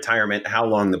out in retirement how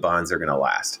long the bonds are going to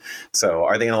last. So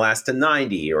are they going to last to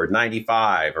 90 or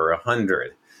 95 or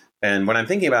 100? And when I'm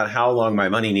thinking about how long my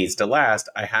money needs to last,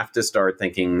 I have to start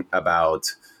thinking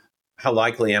about how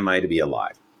likely am I to be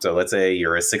alive? So let's say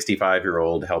you're a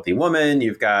 65-year-old healthy woman.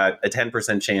 You've got a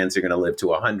 10% chance you're going to live to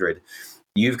 100.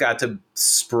 You've got to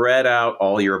spread out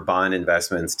all your bond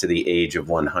investments to the age of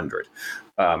 100.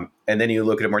 And then you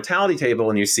look at a mortality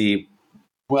table and you see,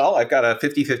 well, I've got a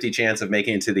 50-50 chance of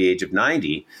making it to the age of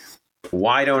 90.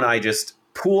 Why don't I just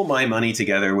pool my money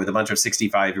together with a bunch of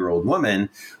 65-year-old women?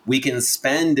 We can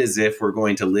spend as if we're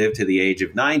going to live to the age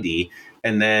of 90.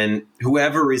 And then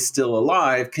whoever is still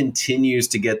alive continues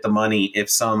to get the money if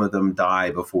some of them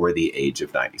die before the age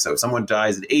of 90. So if someone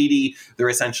dies at 80, they're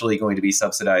essentially going to be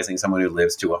subsidizing someone who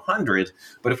lives to 100.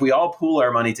 But if we all pool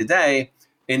our money today,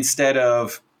 instead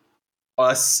of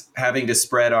us having to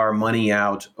spread our money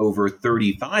out over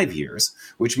 35 years,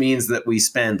 which means that we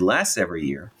spend less every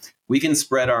year, we can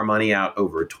spread our money out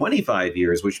over 25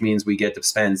 years, which means we get to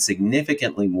spend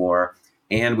significantly more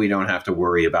and we don't have to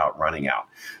worry about running out.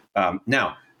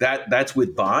 Now, that's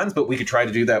with bonds, but we could try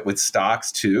to do that with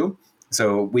stocks too.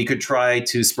 So we could try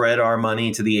to spread our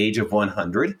money to the age of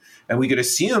 100, and we could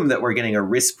assume that we're getting a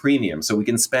risk premium. So we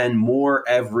can spend more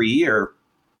every year.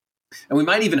 And we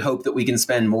might even hope that we can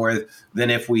spend more than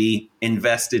if we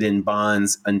invested in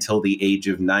bonds until the age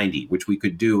of 90, which we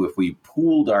could do if we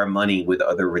pooled our money with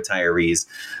other retirees.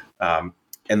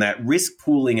 And that risk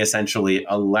pooling essentially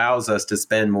allows us to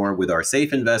spend more with our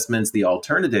safe investments. The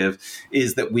alternative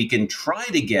is that we can try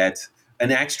to get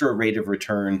an extra rate of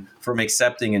return from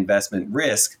accepting investment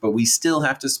risk, but we still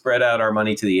have to spread out our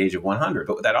money to the age of 100.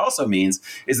 But what that also means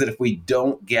is that if we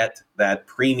don't get that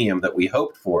premium that we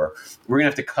hoped for, we're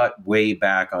going to have to cut way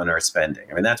back on our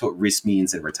spending. I mean, that's what risk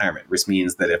means in retirement. Risk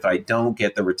means that if I don't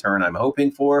get the return I'm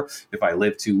hoping for, if I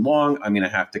live too long, I'm going to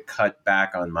have to cut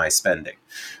back on my spending.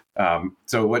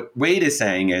 So what Wade is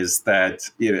saying is that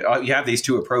you have these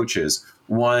two approaches.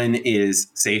 One is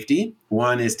safety,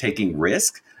 one is taking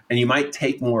risk. And you might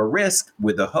take more risk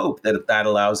with the hope that that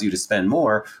allows you to spend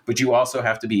more, but you also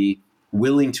have to be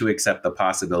willing to accept the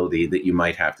possibility that you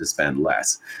might have to spend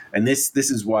less. And this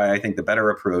is why I think the better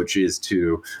approach is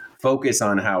to focus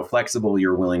on how flexible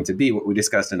you're willing to be, what we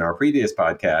discussed in our previous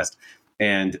podcast,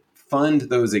 and fund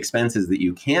those expenses that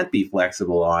you can't be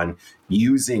flexible on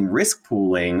using risk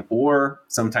pooling or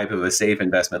some type of a safe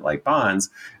investment like bonds.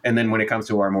 And then when it comes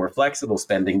to our more flexible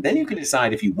spending, then you can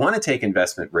decide if you want to take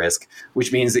investment risk,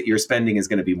 which means that your spending is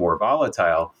going to be more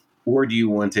volatile, or do you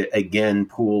want to, again,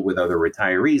 pool with other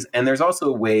retirees? And there's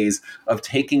also ways of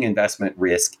taking investment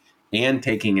risk and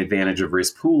taking advantage of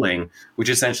risk pooling, which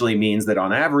essentially means that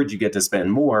on average, you get to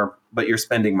spend more, but your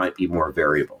spending might be more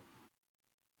variable.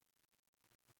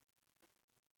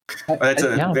 That's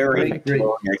a very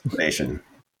long explanation.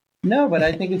 No, but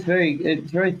I think it's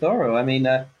very thorough. I mean,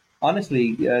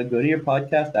 honestly, go to your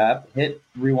podcast app, hit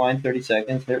rewind 30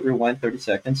 seconds, hit rewind 30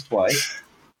 seconds twice,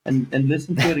 and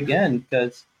listen to it again,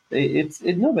 because it's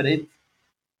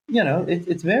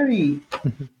very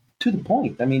to the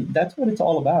point. I mean, that's what it's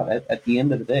all about at the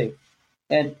end of the day.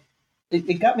 And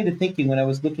it got me to thinking when I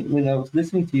was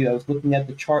listening to you, I was looking at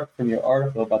the chart from your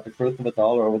article about the growth of a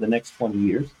dollar over the next 20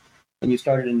 years. And you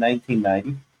started in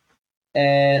 1990.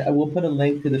 And I will put a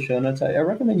link to the show notes. I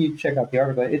recommend you check out the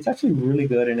article. It's actually really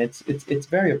good, and it's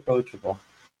very approachable.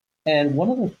 And one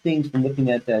of the things from looking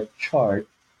at that chart,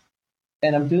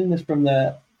 and I'm doing this from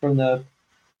the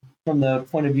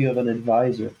point of view of an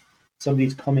advisor,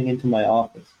 somebody's coming into my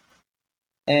office,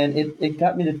 and it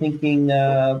got me to thinking.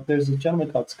 There's a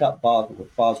gentleman called Scott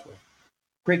Bosworth,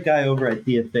 great guy over at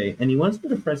DFA, and he once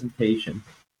did a presentation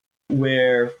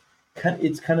where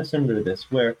it's kind of similar to this,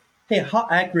 where, hey, how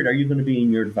accurate are you going to be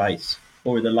in your advice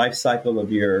over the life cycle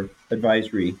of your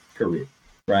advisory career,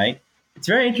 right? It's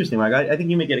very interesting, Mike. I think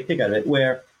you may get a kick out of it,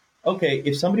 where, okay,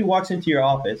 if somebody walks into your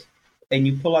office and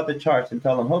you pull out the charts and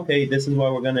tell them, okay, this is why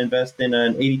we're going to invest in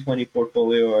an 80-20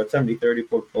 portfolio or a 70-30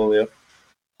 portfolio,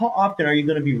 how often are you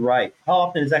going to be right? How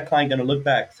often is that client going to look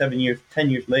back 7 years, 10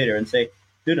 years later and say,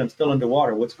 dude, I'm still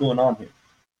underwater. What's going on here?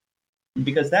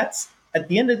 Because that's, at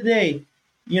the end of the day,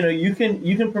 you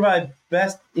can provide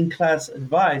best in class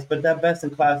advice, but that best in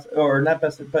class, or not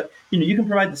best, but you can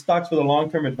provide the stocks for the long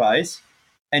term advice,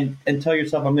 and tell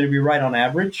yourself I'm going to be right on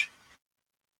average,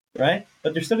 right?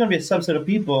 But there's still going to be a subset of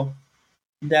people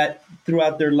that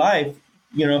throughout their life,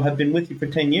 have been with you for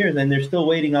 10 years, and they're still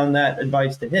waiting on that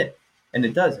advice to hit, and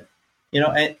it doesn't,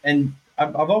 and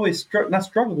I've always not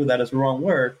struggled with that as a wrong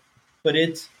word, but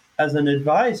it's, as an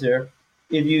advisor,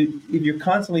 if you're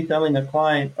constantly telling a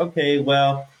client, okay,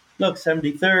 well, look,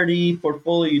 70-30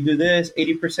 portfolio, you do this,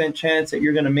 80% chance that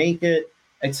you're going to make it,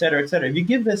 et cetera, et cetera. If you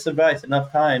give this advice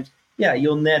enough times, yeah,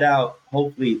 you'll net out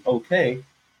hopefully okay.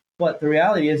 But the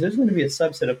reality is there's going to be a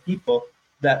subset of people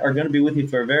that are going to be with you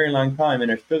for a very long time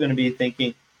and are still going to be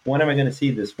thinking, when am I going to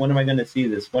see this? When am I going to see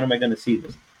this? When am I going to see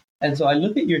this? And so I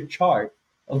look at your chart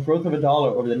of growth of a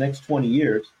dollar over the next 20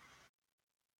 years,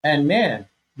 and man,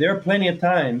 there are plenty of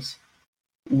times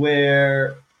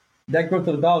where that growth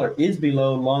of the dollar is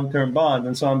below long-term bonds.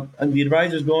 And so the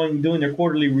advisors doing their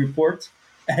quarterly reports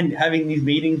and having these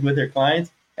meetings with their clients,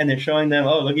 and they're showing them,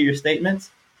 oh, look at your statements.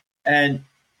 And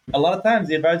a lot of times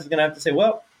the advisor is going to have to say,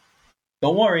 well,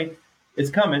 don't worry,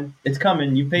 it's coming. It's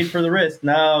coming. You paid for the risk.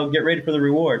 Now get ready for the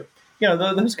reward.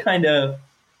 Those kind of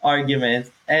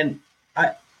arguments. And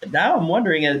now I'm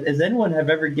wondering, has anyone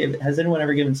ever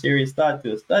given serious thought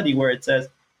to a study where it says,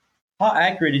 how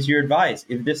accurate is your advice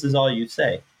if this is all you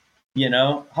say?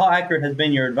 How accurate has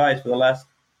been your advice for the last,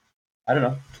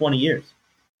 20 years?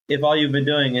 If all you've been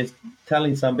doing is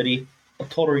telling somebody a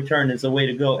total return is the way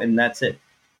to go, and that's it.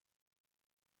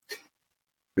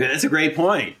 That's a great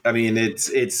point. I mean,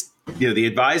 it's the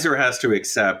advisor has to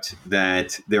accept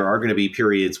that there are going to be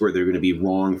periods where they're going to be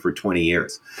wrong for 20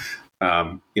 years.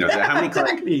 How many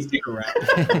clients stick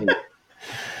around?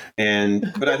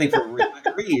 But I think for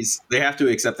retirees, they have to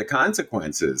accept the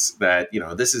consequences that,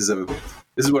 this is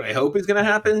what I hope is going to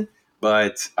happen,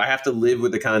 but I have to live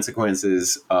with the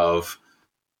consequences of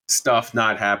stuff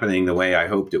not happening the way I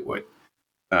hoped it would.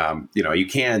 You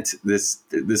can't,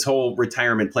 this whole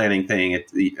retirement planning thing,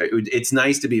 it's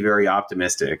nice to be very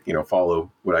optimistic,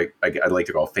 follow what I like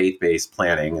to call faith-based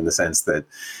planning, in the sense that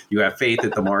you have faith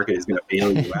that the market is going to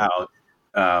bail you out.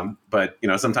 But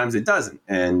sometimes it doesn't,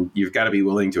 and you've got to be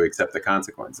willing to accept the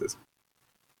consequences.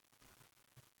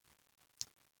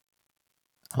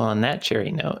 Well, on that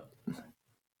cheery note,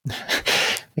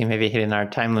 we may be hitting our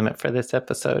time limit for this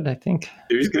episode, I think.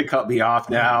 You're just going to cut me off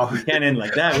now. We can't end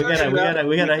like that. We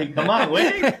gotta come on,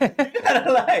 Wade.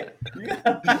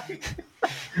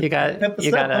 You got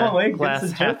a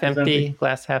glass half empty,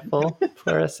 glass half full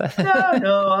for us.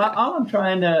 No. All I'm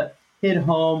trying to hit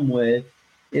home with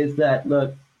is that,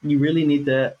 look, you really need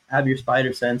to have your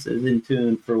spider senses in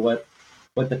tune for what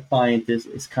the client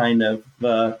is kind of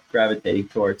gravitating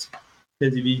towards.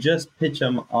 Because if you just pitch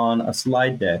them on a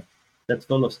slide deck that's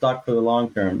full of stock for the long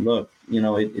term, look,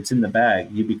 it's in the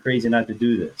bag. You'd be crazy not to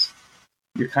do this.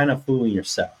 You're kind of fooling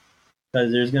yourself,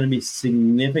 because there's going to be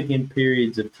significant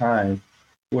periods of time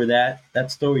where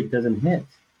that story doesn't hit.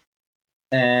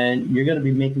 And you're going to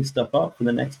be making stuff up for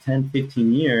the next 10,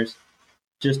 15 years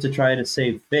just to try to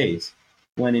save face.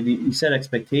 When if you set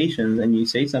expectations and you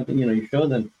say something, you show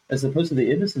them, as opposed to the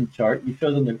Ibsen chart, you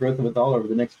show them the growth of a dollar over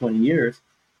the next 20 years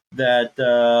that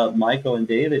Michael and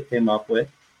David came up with,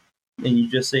 and you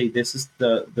just say, this is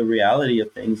the reality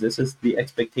of things. This is the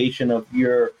expectation of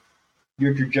your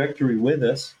trajectory with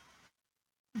us.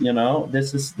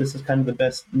 This is kind of the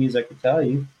best news I could tell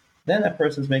you. Then that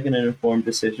person's making an informed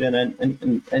decision,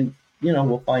 and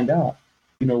we'll find out,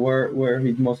 where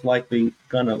he's most likely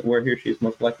where he or she is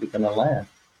most likely gonna land.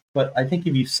 But I think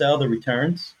if you sell the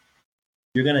returns,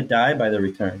 you're gonna die by the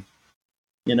return.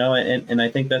 And I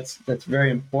think that's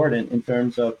very important in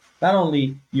terms of not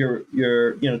only your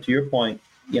to your point,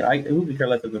 I who could care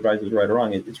less if the advisor is right or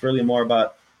wrong. It's really more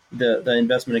about the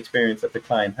investment experience that the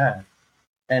client had.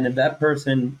 And if that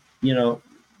person,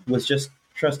 was just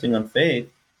trusting on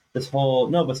faith, this whole,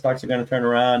 no, but stocks are going to turn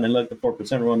around and look, the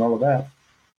 4% rule and all of that,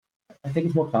 I think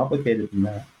it's more complicated than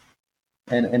that.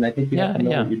 And I think you have to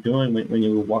know what you're doing when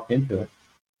you walk into it.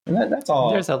 And that's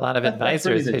all. There's a lot of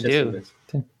advisors who do.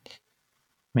 I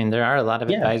mean, there are a lot of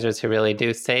advisors who really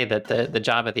do say that the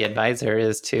job of the advisor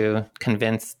is to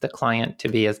convince the client to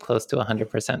be as close to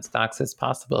 100% stocks as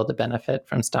possible to benefit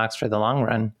from stocks for the long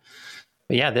run.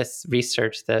 But yeah, this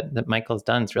research that Michael's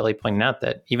done is really pointing out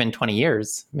that even 20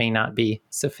 years may not be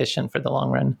sufficient for the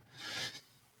long run.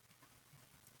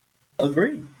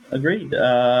 Agreed.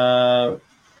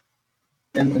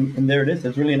 And there it is.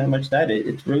 There's really not much that.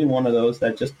 It's really one of those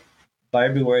that just buy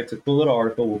everywhere. It's a cool little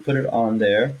article. We'll put it on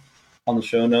there on the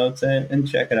show notes and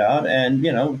check it out. And,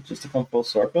 just to come full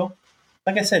circle,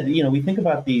 like I said, we think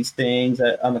about these things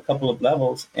on a couple of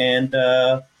levels. And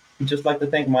we'd just like to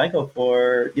thank Michael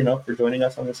for joining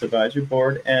us on this advisory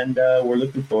board. And we're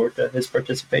looking forward to his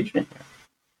participation here.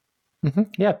 Mm-hmm.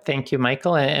 Yeah, thank you,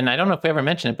 Michael. And I don't know if we ever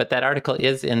mentioned it, but that article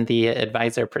is in the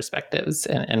Advisor Perspectives,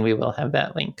 and we will have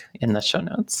that link in the show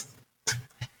notes.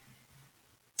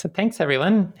 So thanks,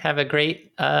 everyone. Have a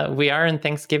great, we are in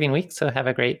Thanksgiving week, so have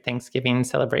a great Thanksgiving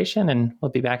celebration, and we'll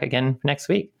be back again next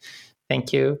week.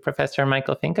 Thank you, Professor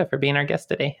Michael Finke, for being our guest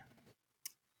today.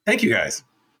 Thank you, guys.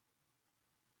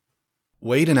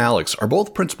 Wade and Alex are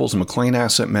both principals in McLean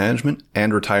Asset Management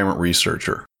and Retirement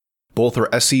Researcher. Both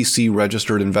are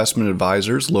SEC-registered investment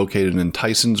advisors located in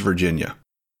Tysons, Virginia.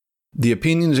 The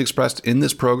opinions expressed in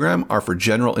this program are for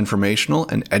general informational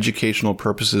and educational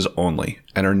purposes only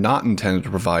and are not intended to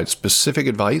provide specific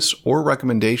advice or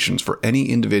recommendations for any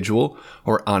individual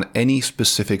or on any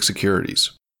specific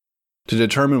securities. To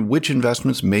determine which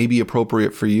investments may be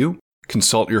appropriate for you,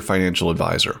 consult your financial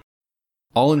advisor.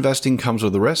 All investing comes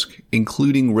with a risk,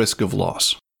 including risk of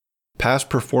loss. Past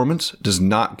performance does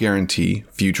not guarantee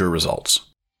future results.